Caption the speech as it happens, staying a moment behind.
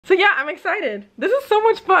So yeah, I'm excited. This is so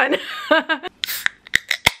much fun.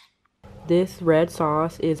 This red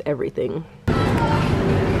sauce is everything.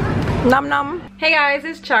 Nom nom. Hey guys,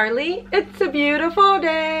 it's Charlie. It's a beautiful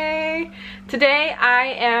day. Today I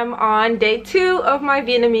am on day 2 of my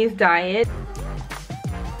Vietnamese diet.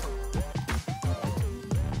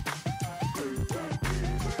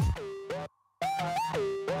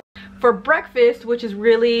 For breakfast, which is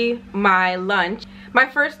really my lunch, my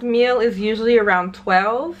first meal is usually around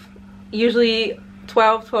 12, usually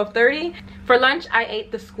 12:30. For lunch, I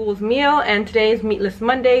ate the school's meal, and today's Meatless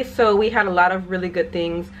Monday, so we had a lot of really good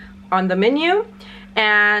things on the menu.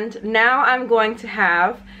 And now I'm going to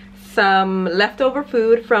have some leftover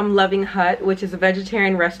food from Loving Hut, which is a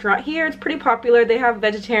vegetarian restaurant here. It's pretty popular. They have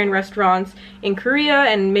vegetarian restaurants in Korea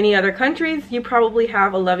and many other countries. You probably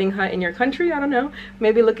have a Loving Hut in your country. I don't know.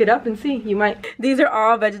 Maybe look it up and see. You might. These are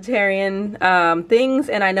all vegetarian things,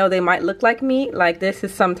 and I know they might look like meat. Like this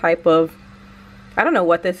is some type of, I don't know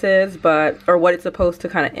what this is, but, or what it's supposed to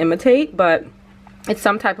kind of imitate, but it's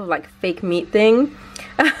some type of like fake meat thing.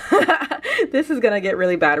 This is gonna get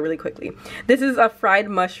really bad really quickly. This is a fried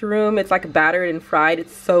mushroom. It's like battered and fried.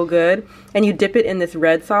 It's so good. And you dip it in this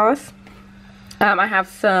red sauce. I have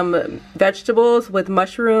some vegetables with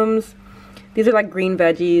mushrooms. These are like green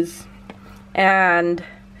veggies. And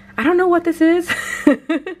I don't know what this is.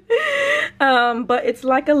 But it's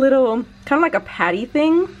like a little, kind of like a patty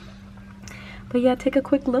thing. But yeah, take a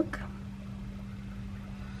quick look.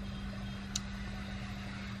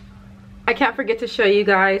 I can't forget to show you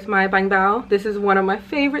guys my bánh bao. This is one of my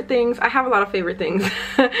favorite things. I have a lot of favorite things.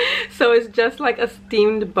 So it's just like a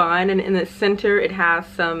steamed bun, and in the center it has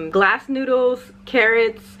some glass noodles,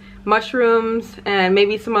 carrots, mushrooms, and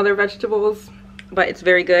maybe some other vegetables. But it's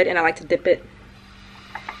very good, and I like to dip it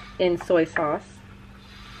in soy sauce.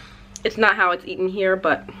 It's not how it's eaten here,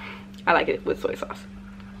 but I like it with soy sauce.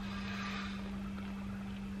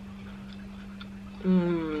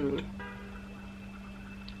 Mmm.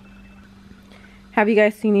 Have you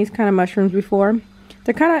guys seen these kind of mushrooms before?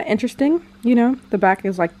 They're kind of interesting, you know. The back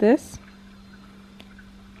is like this.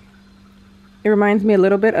 It reminds me a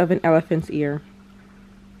little bit of an elephant's ear.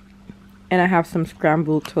 And I have some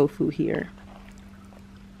scrambled tofu here.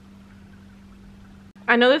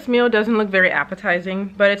 I know this meal doesn't look very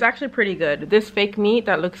appetizing, but it's actually pretty good. This fake meat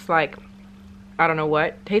that looks like, I don't know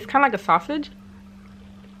what, tastes kind of like a sausage.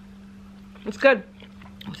 It's good.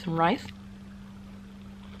 With some rice.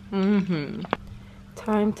 Mm-hmm.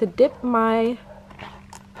 Time to dip my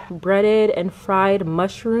breaded and fried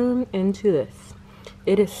mushroom into this.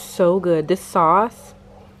 It is so good. This sauce,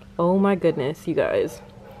 oh my goodness, you guys.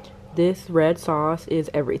 This red sauce is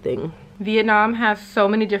everything. Vietnam has so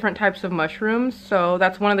many different types of mushrooms, so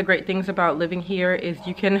that's one of the great things about living here is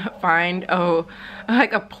you can find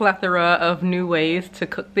like a plethora of new ways to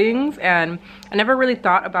cook things. And I never really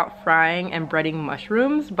thought about frying and breading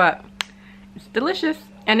mushrooms, but it's delicious.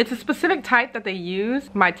 And it's a specific type that they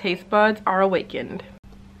use. My taste buds are awakened.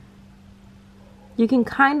 You can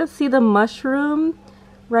kind of see the mushroom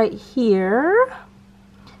right here.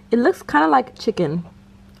 It looks kind of like chicken.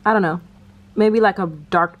 I don't know. Maybe like a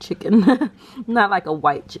dark chicken. Not like a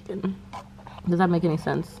white chicken. Does that make any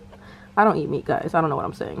sense? I don't eat meat, guys. I don't know what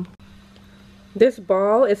I'm saying. This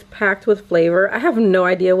ball is packed with flavor. I have no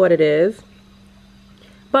idea what it is.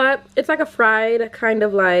 But it's like a fried kind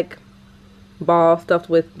of like ball stuffed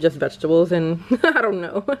with just vegetables, and I don't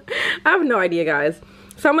know. I have no idea, guys.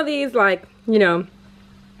 Some of these, like, you know,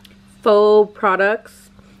 faux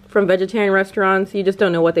products from vegetarian restaurants, you just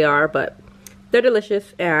don't know what they are, but they're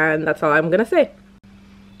delicious, and that's all I'm gonna say.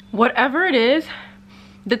 Whatever it is,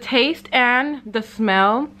 the taste and the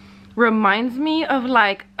smell reminds me of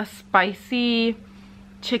like a spicy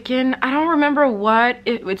chicken. I don't remember what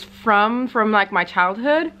it's from like my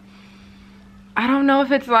childhood. I don't know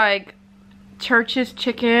if it's like Church's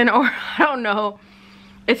chicken or I don't know.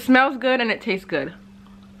 It smells good and it tastes good.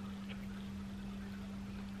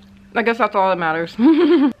 I guess that's all that matters.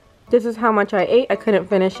 This is how much I ate. I couldn't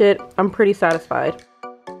finish it. I'm pretty satisfied.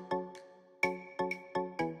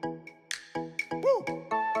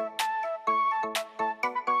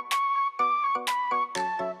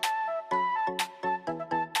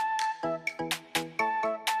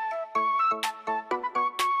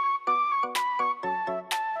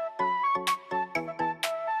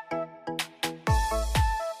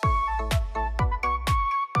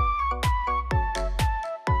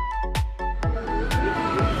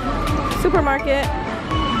 Supermarket.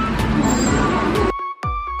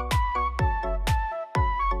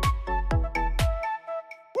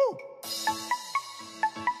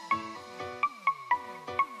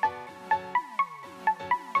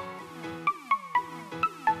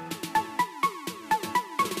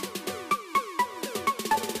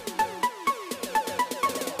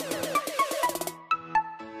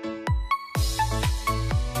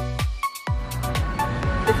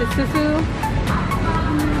 is susu.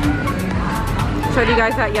 Showed you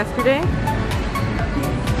guys that yesterday.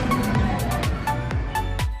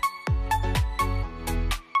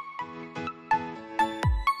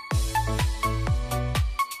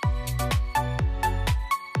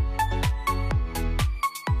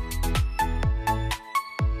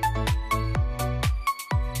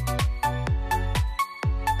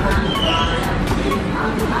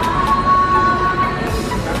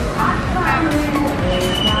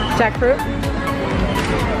 Jackfruit.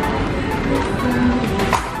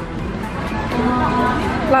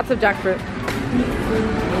 Lots of jackfruit.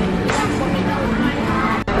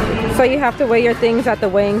 So you have to weigh your things at the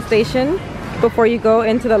weighing station before you go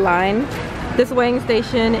into the line. This weighing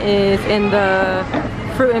station is in the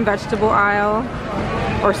fruit and vegetable aisle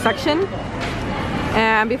or section.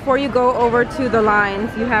 And before you go over to the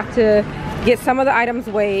lines, you have to get some of the items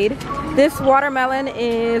weighed. This watermelon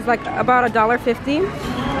is like about $1.50.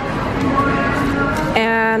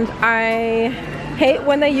 And I hate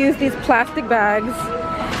when they use these plastic bags.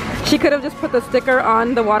 She could have just put the sticker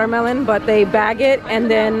on the watermelon, but they bag it and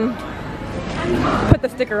then put the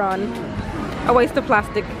sticker on. A waste of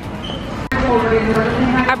plastic.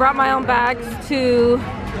 I brought my own bags to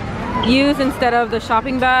use instead of the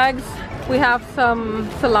shopping bags. We have some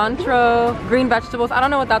cilantro, green vegetables, I don't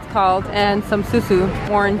know what that's called, and some susu,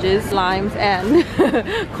 oranges, limes, and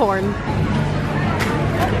corn.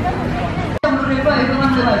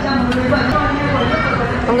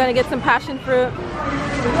 I'm gonna get some passion fruit.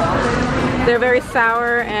 They're very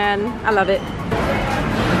sour and I love it.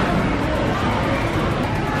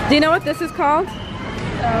 Do you know what this is called?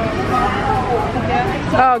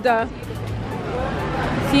 Oh, duh.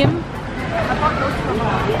 See him?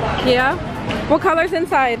 Yeah? What color's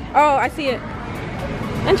inside? Oh, I see it.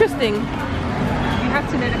 Interesting. You have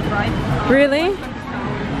to let it dry. Really?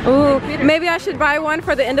 Ooh, maybe I should buy one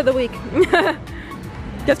for the end of the week.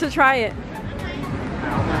 Just to try it.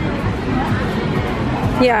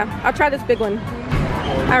 Yeah, I'll try this big one.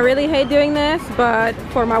 I really hate doing this, but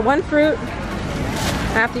for my one fruit,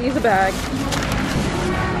 I have to use a bag.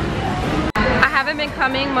 I haven't been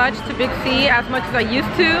coming much to Big C as much as I used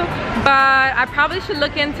to, but I probably should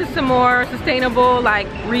look into some more sustainable, like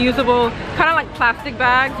reusable, kind of like plastic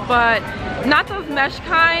bags, but not those mesh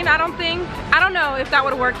kind, I don't think. I don't know if that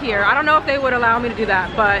would work here. I don't know if they would allow me to do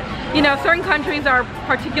that, but you know, certain countries are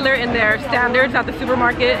particular in their standards at the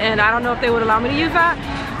supermarket, and I don't know if they would allow me to use that,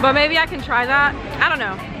 but maybe I can try that. I don't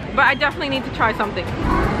know, but I definitely need to try something.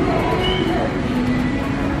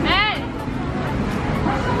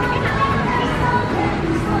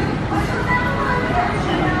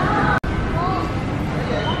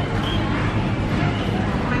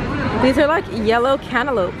 These are like yellow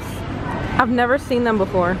cantaloupes. I've never seen them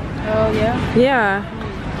before. Oh yeah? Yeah.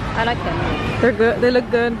 I like them. They're good. They look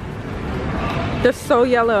good. They're so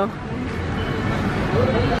yellow.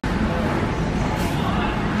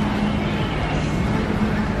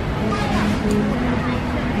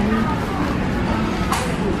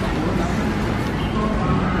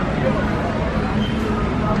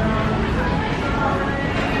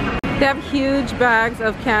 They have huge bags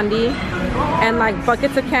of candy and like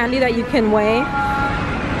buckets of candy that you can weigh.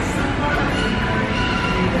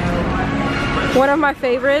 One of my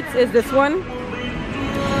favorites is this one.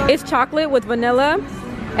 It's chocolate with vanilla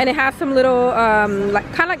and it has some little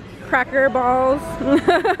like kind of like cracker balls.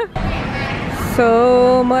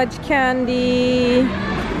 So much candy.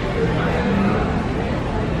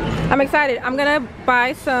 I'm excited. I'm gonna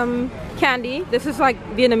buy some candy. This is like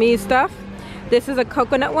Vietnamese stuff. This is a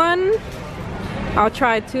coconut one. I'll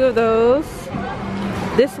try 2 of those.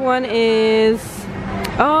 This one is,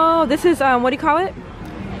 oh, this is, what do you call it?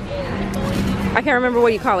 I can't remember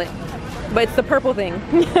what you call it, but it's the purple thing.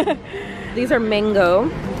 These are mango,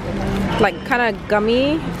 like kind of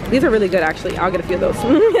gummy. These are really good actually. I'll get a few of those.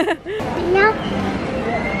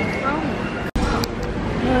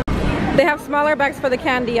 They have smaller bags for the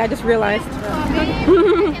candy, I just realized.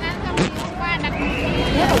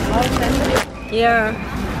 Yeah.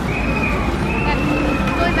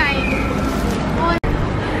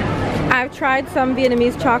 I've tried some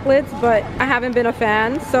Vietnamese chocolates, but I haven't been a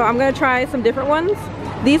fan, so I'm gonna try some different ones.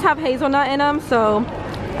 These have hazelnut in them, so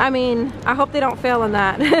I mean, I hope they don't fail on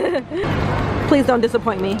that. Please don't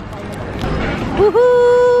disappoint me.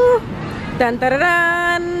 Woohoo! Dun dun dun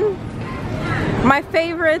dun! My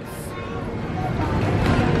favorites.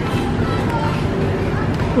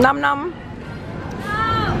 Num num.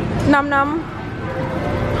 Num num.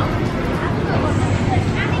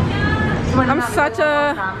 I'm such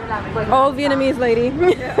a old Vietnamese lady.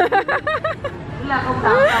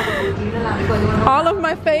 All of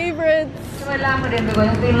my favorites.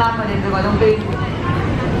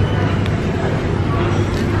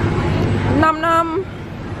 Nom nom.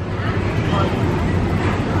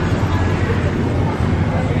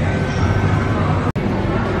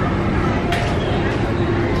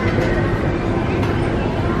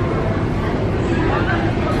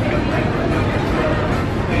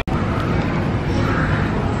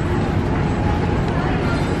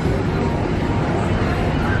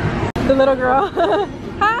 The little girl.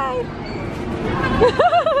 Hi.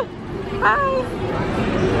 Hi.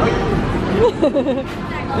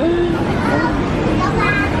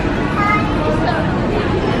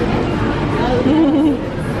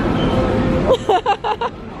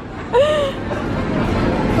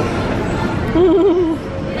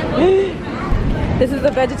 This is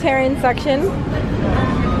the vegetarian section.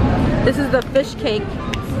 This is the fish cake.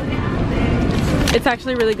 It's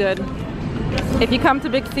actually really good. If you come to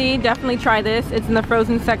Big C, definitely try this. It's in the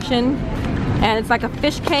frozen section, and it's like a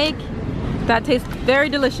fish cake that tastes very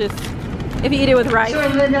delicious if you eat it with rice. Oh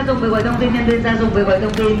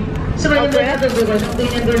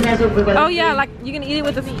yeah, like you can eat it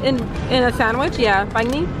with in a sandwich. Yeah, bánh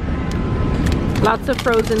mì. Lots of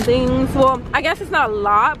frozen things. Well, I guess it's not a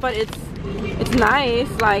lot, but it's nice.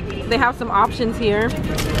 Like they have some options here.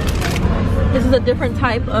 This is a different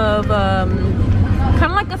type of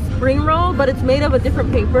kind of like a spring roll, but it's made of a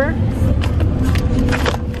different paper.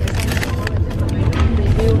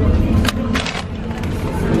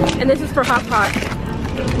 And this is for hot pot.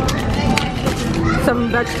 Some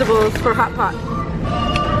vegetables for hot pot.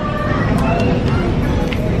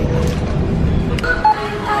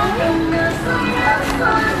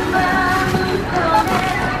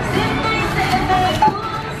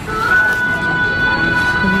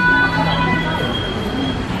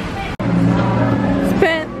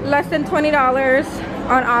 Spent less than $20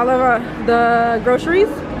 on all of the groceries.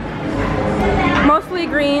 Mostly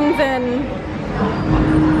greens, and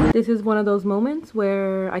this is one of those moments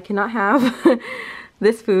where I cannot have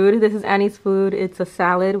this food. This is Annie's food. It's a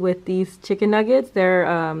salad with these chicken nuggets. They're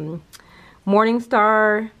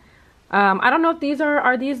Morningstar. I don't know if these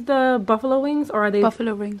are these the buffalo wings, or are they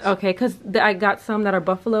Buffalo wings? Okay, because I got some that are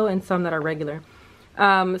buffalo and some that are regular.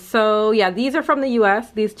 So yeah, these are from the US,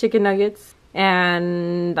 these chicken nuggets,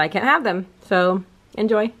 and I can't have them, so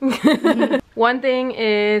enjoy. One thing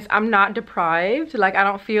is I'm not deprived. Like I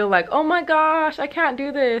don't feel like, oh my gosh, I can't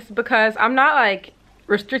do this, because I'm not like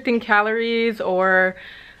restricting calories or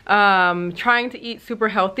trying to eat super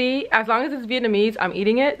healthy. As long as it's Vietnamese, I'm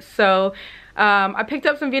eating it. So I picked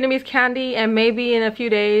up some Vietnamese candy, and maybe in a few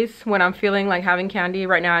days when I'm feeling like having candy,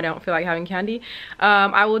 right now I don't feel like having candy,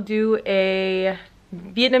 I will do a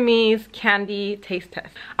Vietnamese candy taste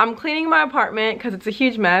test. I'm cleaning my apartment because it's a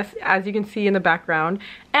huge mess, as you can see in the background,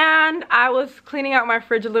 and I was cleaning out my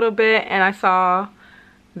fridge a little bit and I saw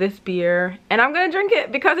this beer, and I'm gonna drink it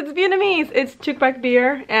because it's Vietnamese. It's Chuc Bach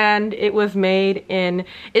beer, and it was made in,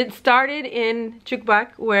 it started in Chuc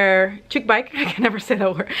Bach, where Chuc Bach, I can never say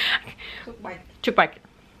that word. Chuc Bach.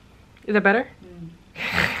 Is that better?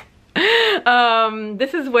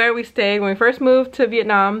 This is where we stayed when we first moved to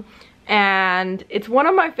Vietnam, and it's one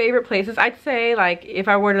of my favorite places. I'd say, like, if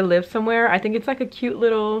I were to live somewhere, I think it's like a cute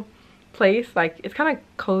little place. Like, it's kind of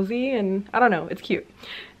cozy, and I don't know, it's cute.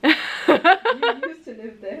 You used to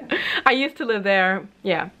live there. I used to live there,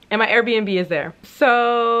 yeah, and my Airbnb is there.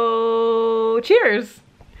 So cheers.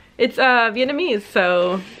 It's Vietnamese,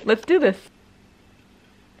 so let's do this.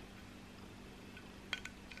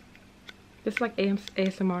 This is like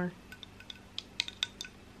ASMR.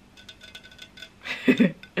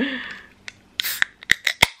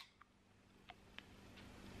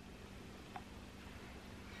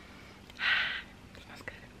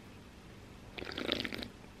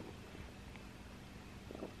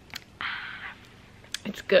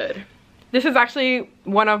 It's good. This is actually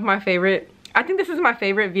one of my favorite, I think this is my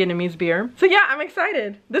favorite Vietnamese beer. So yeah, I'm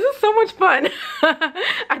excited. This is so much fun.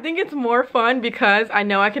 I think it's more fun because I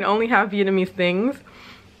know I can only have Vietnamese things,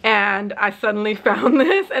 and I suddenly found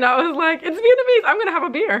this and I was like, it's Vietnamese, I'm gonna have a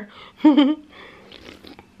beer.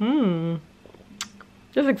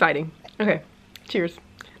 This is exciting. Okay, cheers.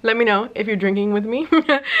 Let me know if you're drinking with me.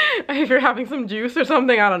 If you're having some juice or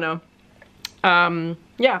something, I don't know.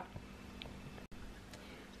 Yeah.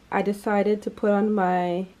 I decided to put on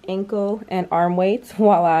my ankle and arm weights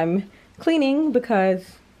while I'm cleaning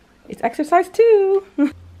because it's exercise too.